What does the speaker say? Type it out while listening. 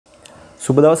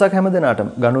සුබ දවසක් හැම දිනාටම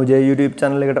ගනු ජේ YouTube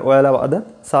channel එකට ඔයාලව අද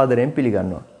සාදරයෙන්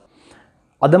පිළිගන්නවා.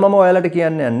 අද මම ඔයාලට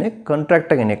කියන්න යන්නේ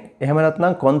contractor කෙනෙක් එහෙම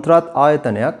නැත්නම් කොන්ත්‍රාත්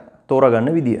ආයතනයක් තෝරගන්න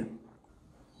විදිය.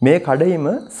 මේ කඩයිම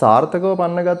සාර්ථකව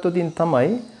පන්නගත්තොතින් තමයි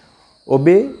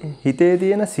ඔබේ හිතේ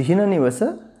තියෙන සිහින නිවස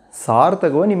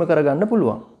සාර්ථකව නිම කරගන්න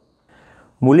පුළුවන්.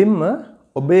 මුලින්ම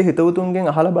ඔබේ හිතවතුන්ගෙන්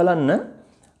අහලා බලන්න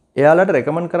එයාලට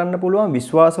රෙකමන්ඩ් කරන්න පුළුවන්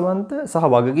විශ්වාසවන්ත සහ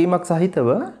වගකීමක් සහිතව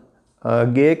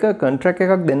ගේක කොන්ට්‍රැක්ට්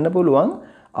එකක් දෙන්න පුළුවන්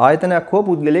ආයතනයක් හෝ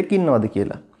පුද්ගලයෙක් ඉන්නවද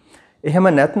කියලා. එහෙම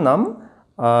නැත්නම්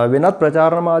වෙනත්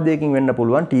ප්‍රචාරණ මාධ්‍යයකින් වෙන්න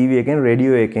පුළුවන් ටීවී එකෙන්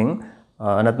රේඩියෝ එකෙන්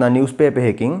නැත්නම් නිවුස් පේපර්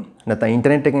එකකින් නැත්නම්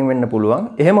ඉන්ටර්නෙට් එකෙන් වෙන්න පුළුවන්.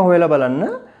 එහෙම හොයලා බලන්න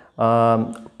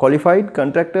qualified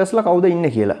contractorsලා කවුද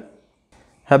ඉන්නේ කියලා.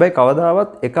 හැබැයි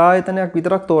කවදාවත් එක ආයතනයක්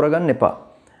විතරක් තෝරගන්න එපා.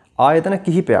 ආයතන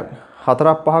කිහිපයක්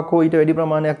 4-5ක් හෝ ඊට වැඩි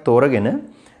ප්‍රමාණයක් තෝරගෙන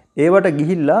ඒවට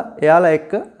ගිහිල්ලා එයාලා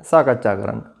එක්ක සාකච්ඡා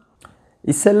කරන්න.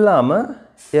 ඉස්සෙල්ලාම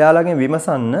එයාලගෙන්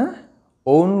විමසන්න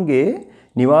ඔවුන්ගේ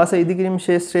නිවාස ඉදිකිරීම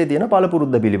ශාස්ත්‍රයේ තියෙන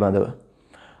පළපුරුද්ද පිළිබඳව.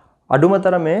 අඩුම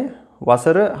තරමේ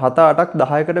වසර 7-8ක්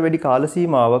 10කට වැඩි කාල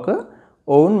සීමාවක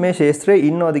ඔවුන් මේ ශාස්ත්‍රයේ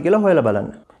ඉන්නවද කියලා හොයලා බලන්න.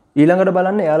 ඊළඟට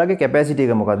බලන්න එයාලගේ කැපැසිටි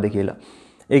එක මොකක්ද කියලා.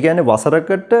 ඒ කියන්නේ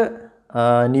වසරකට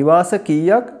නිවාස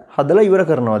කීයක් හදලා ඉවර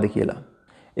කරනවද කියලා.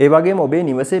 ඒ වගේම ඔබේ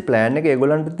නිවසේ ප්ලෑන් එක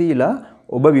ඒගොල්ලන්ට දීලා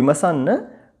ඔබ විමසන්න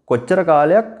කොච්චර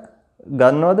කාලයක්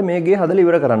ගන්නවද මේ ගේ හදලා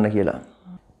ඉවර කරන්න කියලා.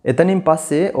 එතනින්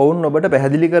පස්සේ ඔවුන් ඔබට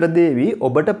පැහැදිලි කර දෙවි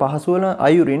ඔබට පහසු වන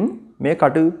අයුරින් මේ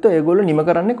කටයුත්ත ඒගොල්ලෝ නිම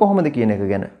කරන්නේ කොහොමද කියන එක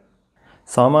ගැන.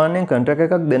 සාමාන්‍යයෙන් කොන්ට්‍රැක්ට්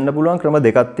එකක් දෙන්න පුළුවන් ක්‍රම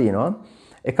දෙකක් තියෙනවා.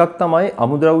 එකක් තමයි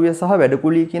අමුද්‍රව්‍ය සහ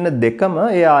වැඩකුලී කියන දෙකම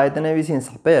ඒ ආයතනය විසින්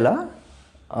සපයලා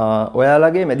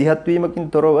ඔයාලගේ මැදිහත් වීමකින්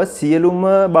තොරව සියලුම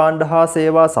භාණ්ඩ හා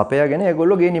සේවා සපයාගෙන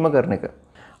ඒගොල්ලෝ ගේ නිම කරන එක.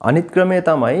 අනිත් ක්‍රමය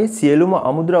තමයි සියලුම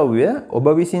අමුද්‍රව්‍ය ඔබ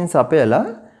විසින් සපයලා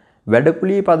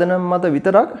වැඩකුලී පදනම් මත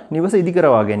විතරක් නිවස ඉදි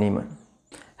කරවා ගැනීම.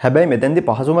 හැබැයි මෙතෙන්දී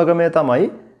පහසුම ක්‍රමය තමයි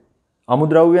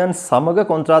අමුද්‍රව්‍යයන් සමග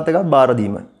කොන්ත්‍රාත් එකක් බාර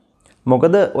දීම.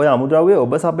 මොකද ඔය අමුද්‍රව්‍ය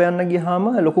ඔබ සපයන්න ගියාම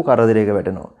ලොකු කරදරයක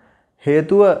වැටෙනවා.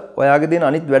 හේතුව ඔයාගේ තියෙන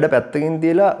අනිත් වැඩ පැත්තකින්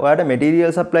තියලා ඔයාට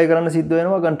මැටීරියල් සප්ලයි කරන්න සිද්ධ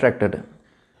වෙනවා කොන්ට්‍රැක්ටර්ට.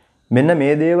 මෙන්න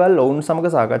මේ දේවල් ඔවුන් සමග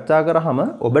සාකච්ඡා කරාම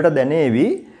ඔබට දැනේවි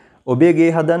ඔබේ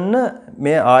ගේ හදන්න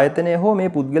මේ ආයතනය හෝ මේ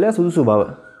පුද්ගලයා සුදුසු බව.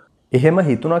 එහෙම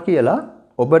හිතුණා කියලා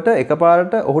ඔබට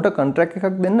එකපාරට ඔහුට කොන්ට්‍රැක්ට්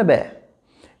එකක් දෙන්න බෑ.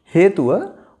 හේතුව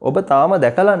ඔබ තාම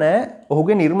දැකලා නැහැ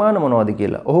ඔහුගේ නිර්මාණ මොනවද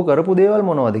කියලා. ඔහු කරපු දේවල්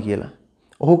මොනවද කියලා.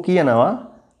 ඔහු කියනවා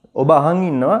ඔබ අහන්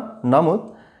ඉන්නවා නමුත්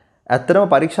ඇත්තටම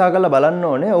පරීක්ෂා කරලා බලන්න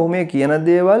ඕනේ ඔහු මේ කියන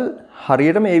දේවල්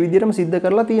හරියටම ඒ විදිහටම සිද්ධ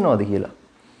කරලා තියනවද කියලා.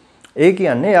 ඒ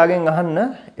කියන්නේ එයාගෙන් අහන්න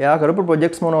එයා කරපු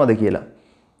ප්‍රොජෙක්ට්ස් මොනවද කියලා.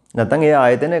 නැත්නම් ඒ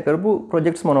ආයතනය කරපු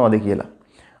ප්‍රොජෙක්ට්ස් මොනවද කියලා.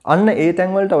 අන්න ඒ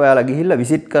තැන් වලට ඔයාලා ගිහිල්ලා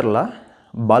විසිට් කරලා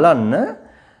බලන්න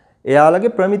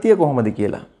එයාලගේ ප්‍රමිතිය කොහොමද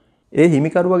කියලා. ඒ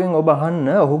හිමිකරුවගෙන් ඔබ අහන්න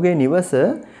ඔහුගේ නිවස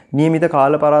නියමිත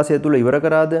කාල පරාසය තුල ඉවර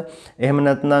කරාද? එහෙම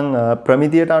නැත්නම්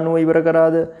ප්‍රමිතියට අනුව ඉවර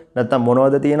කරාද? නැත්නම්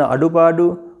මොනවද තියෙන අඩුපාඩු?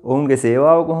 ඔවුන්ගේ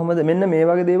සේවාව කොහොමද? මෙන්න මේ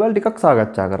වගේ දේවල් ටිකක්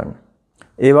සාකච්ඡා කරන්න.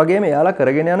 ඒ වගේම එයාලා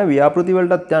කරගෙන යන ව්‍යාපෘති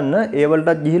වලටත් යන්න, ඒ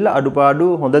වලටත් ගිහිල්ලා අඩුපාඩු,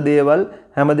 හොඳ දේවල්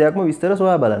හැම දෙයක්ම විස්තර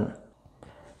සොයා බලන්න.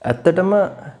 ඇත්තටම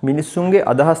මිනිස්සුන්ගේ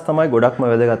අදහස් තමයි ගොඩක්ම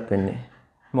වැදගත් වෙන්නේ.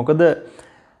 මොකද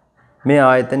මේ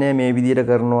ආයතනය මේ විදිහට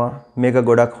කරනවා, මේක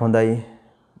ගොඩක් හොඳයි,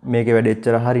 මේකේ වැඩ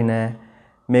එච්චර හරි නෑ,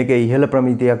 මේකේ ඉහළ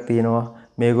ප්‍රමිතියක් තියෙනවා,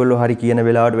 මේගොල්ලෝ හරි කියන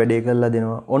වෙලාවට වැඩේ කරලා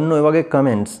දෙනවා. ඔන්න ඔය වගේ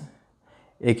කමෙන්ට්ස්.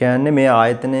 ඒ කියන්නේ මේ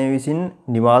ආයතනය විසින්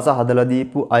නිවාස හදලා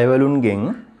දීපු අයවලුන්ගෙන්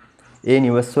ඒ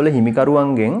නිවස්වල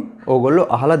හිමිකරුවන්ගෙන් ඕගොල්ලෝ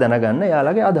අහලා දැනගන්න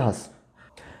යාළගේ අදහස්.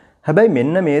 හැබැයි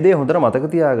මෙන්න මේ දේ හොඳට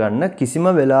මතක තියාගන්න කිසිම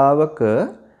වෙලාවක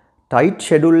ටයිට්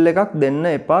ෂෙඩියුල් එකක් දෙන්න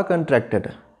එපා කොන්ට්‍රැක්ටර්ට.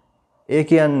 ඒ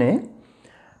කියන්නේ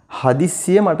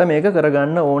හදිස්සිය මට මේක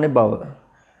කරගන්න ඕනේ බව.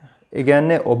 ඒ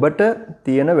කියන්නේ ඔබට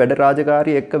තියෙන වැඩ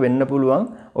රාජකාරිය එක්ක වෙන්න පුළුවන්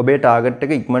ඔබේ ටාගට්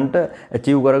එක ඉක්මනට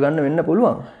ඇචීව් කරගන්න වෙන්න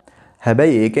පුළුවන්.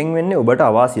 හැබැයි ඒකෙන් වෙන්නේ ඔබට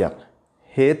අවාසියක්.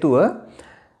 හේතුව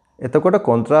එතකොට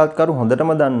කොන්ත්‍රාත්කරු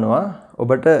හොඳටම දන්නවා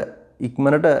ඔබට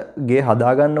ඉක්මනට ගේ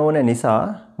හදා ගන්න ඕනේ නිසා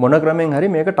මොන ක්‍රමෙන් හරි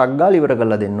මේක ටක් ගාලා ඉවර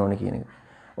කරලා දෙන්න ඕනේ කියන එක.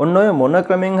 ඔන්න ඔය මොන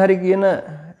ක්‍රමෙන් හරි කියන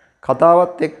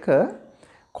කතාවත් එක්ක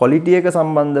ක්වොලිටි එක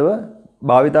සම්බන්ධව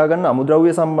භාවිතා කරන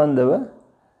අමුද්‍රව්‍ය සම්බන්ධව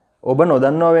ඔබ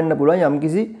නොදන්නවා වෙන්න පුළුවන්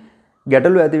යම්කිසි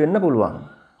ගැටලු ඇති වෙන්න පුළුවන්.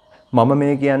 මම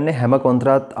මේ කියන්නේ හැම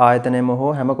කොන්ත්‍රාත් ආයතනයම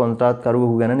හෝ හැම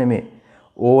කොන්ත්‍රාත්කරුවෙකු ගැන නෙමෙයි.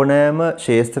 ඕනෑම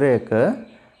ශාස්ත්‍රයක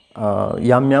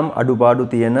යම් යම් අඩුපාඩු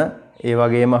තියෙන, ඒ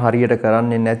වගේම හරියට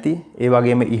කරන්නේ නැති, ඒ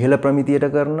වගේම ඉහළ ප්‍රමිතියට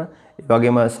කරන, ඒ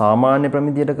වගේම සාමාන්‍ය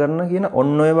ප්‍රමිතියට කරන කියන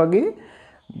ඔන්න ඔය වගේ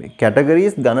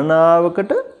කැටගරිස්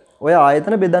ගණනාවකට ඔය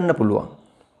ආයතන බෙදන්න පුළුවන්.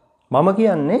 මම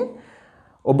කියන්නේ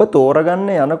ඔබ තෝරගන්න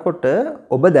යනකොට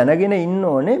ඔබ දැනගෙන ඉන්න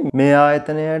ඕනේ මේ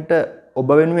ආයතනයට ඔබ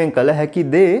වෙනුවෙන් කළ හැකි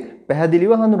දේ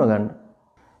පැහැදිලිව හඳුනගන්න.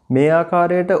 මේ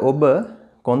ආකාරයට ඔබ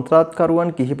කොන්ත්‍රාත්කරුවන්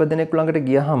කිහිප දෙනෙක් ළඟට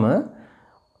ගියහම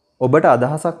ඔබට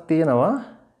අදහසක් තියෙනවා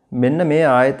මෙන්න මේ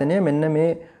ආයතනය මෙන්න මේ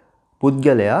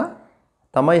පුද්ගලයා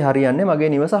තමයි හරියන්නේ මගේ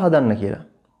නිවස හදන්න කියලා.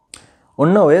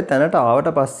 ඔන්න ඔය තැනට ආවට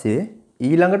පස්සේ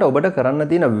ඊළඟට ඔබට කරන්න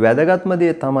තියෙන වැදගත්ම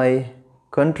දේ තමයි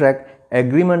contract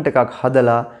agreement එකක්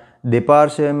හදලා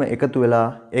දෙපාර්ශ්වයම එකතු වෙලා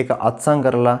ඒක අත්සන්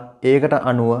කරලා ඒකට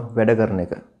අනුව වැඩ කරන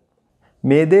එක.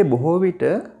 මේ දේ බොහෝ විට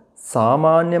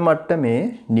සාමාන්‍ය මට්ටමේ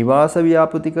නිවාස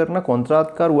ව්‍යාපෘති කරන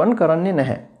කොන්ත්‍රාත්කරුවන් කරන්නේ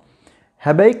නැහැ.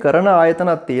 හැබැයි කරන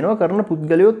ආයතනක් තියෙනවා කරන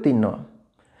පුද්ගලයොත් ඉන්නවා.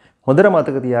 හොඳට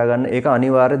මතක තියාගන්න ඒක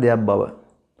අනිවාර්ය දෙයක් බව.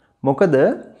 මොකද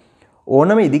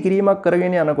ඕනම ඉදිකිරීමක්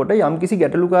කරගෙන යනකොට යම්කිසි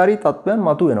ගැටලුකාරී තත්ත්වයන්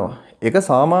මතුවෙනවා. ඒක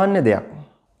සාමාන්‍ය දෙයක්.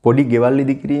 පොඩි ගෙවල්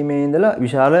ඉදිකිරීමේ ඉඳලා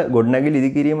විශාල ගොඩනැගිලි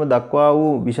ඉදිකිරීම දක්වා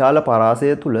වූ විශාල පරාසය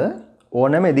තුල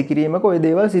ඕනෑම ඉදිකිරීමක ওই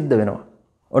දේවල් සිද්ධ වෙනවා.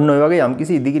 ඔන්න ඔය වගේ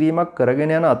යම්කිසි ඉදිකිරීමක්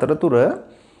කරගෙන යන අතරතුර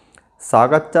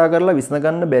සාකච්ඡා කරලා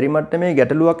විසඳගන්න බැරි මට්ටමේ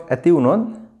ගැටලුවක් ඇති වුණොත්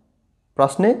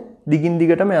ප්‍රශ්නේ දිගින්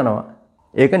දිගටම යනවා.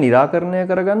 ඒක निराකරණය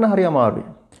කරගන්න හරි අමාරුයි.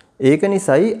 ඒක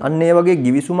නිසායි අන්න ඒ වගේ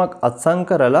givisුමක් අත්සන්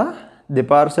කරලා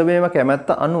දෙපාර්ශවයේම කැමැත්ත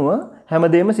අනුව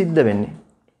හැමදේම සිද්ධ වෙන්නේ.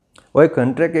 ඔය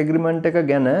contract agreement එක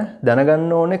ගැන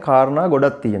දැනගන්න ඕනේ කාරණා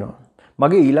ගොඩක් තියෙනවා.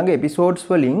 මගේ ඊළඟ එපිසෝඩ්ස්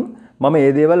වලින් මම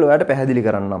මේ දේවල් ඔයාලට පැහැදිලි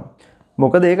කරන්නම්.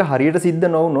 මොකද ඒක හරියට සිද්ධ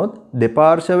නොවුනොත්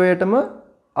දෙපාර්ශවයටම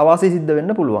අවාසි සිද්ධ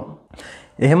වෙන්න පුළුවන්.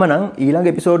 එහෙමනම්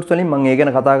ඊළඟ එපිසෝඩ්ස් වලින් මම ඒ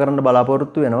ගැන කතා කරන්න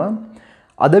බලාපොරොත්තු වෙනවා.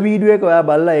 අද වීඩියෝ එක ඔයා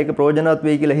බලලා ඒක ප්‍රයෝජනවත්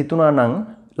වෙයි කියලා හිතුණා නම්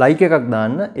like එකක්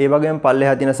දාන්න. ඒ වගේම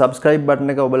පල්ලෙහා තියෙන subscribe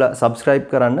button එක ඔබලා subscribe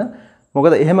කරන්න.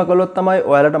 මොකද එහෙම කළොත් තමයි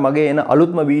ඔයාලට මගේ එන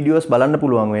අලුත්ම වීඩියෝස් බලන්න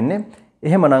පුළුවන් වෙන්නේ.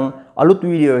 එහෙමනම් අලුත්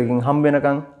වීඩියෝ එකකින් හම්බ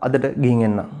වෙනකන් අදට ගිහින්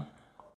එන්න.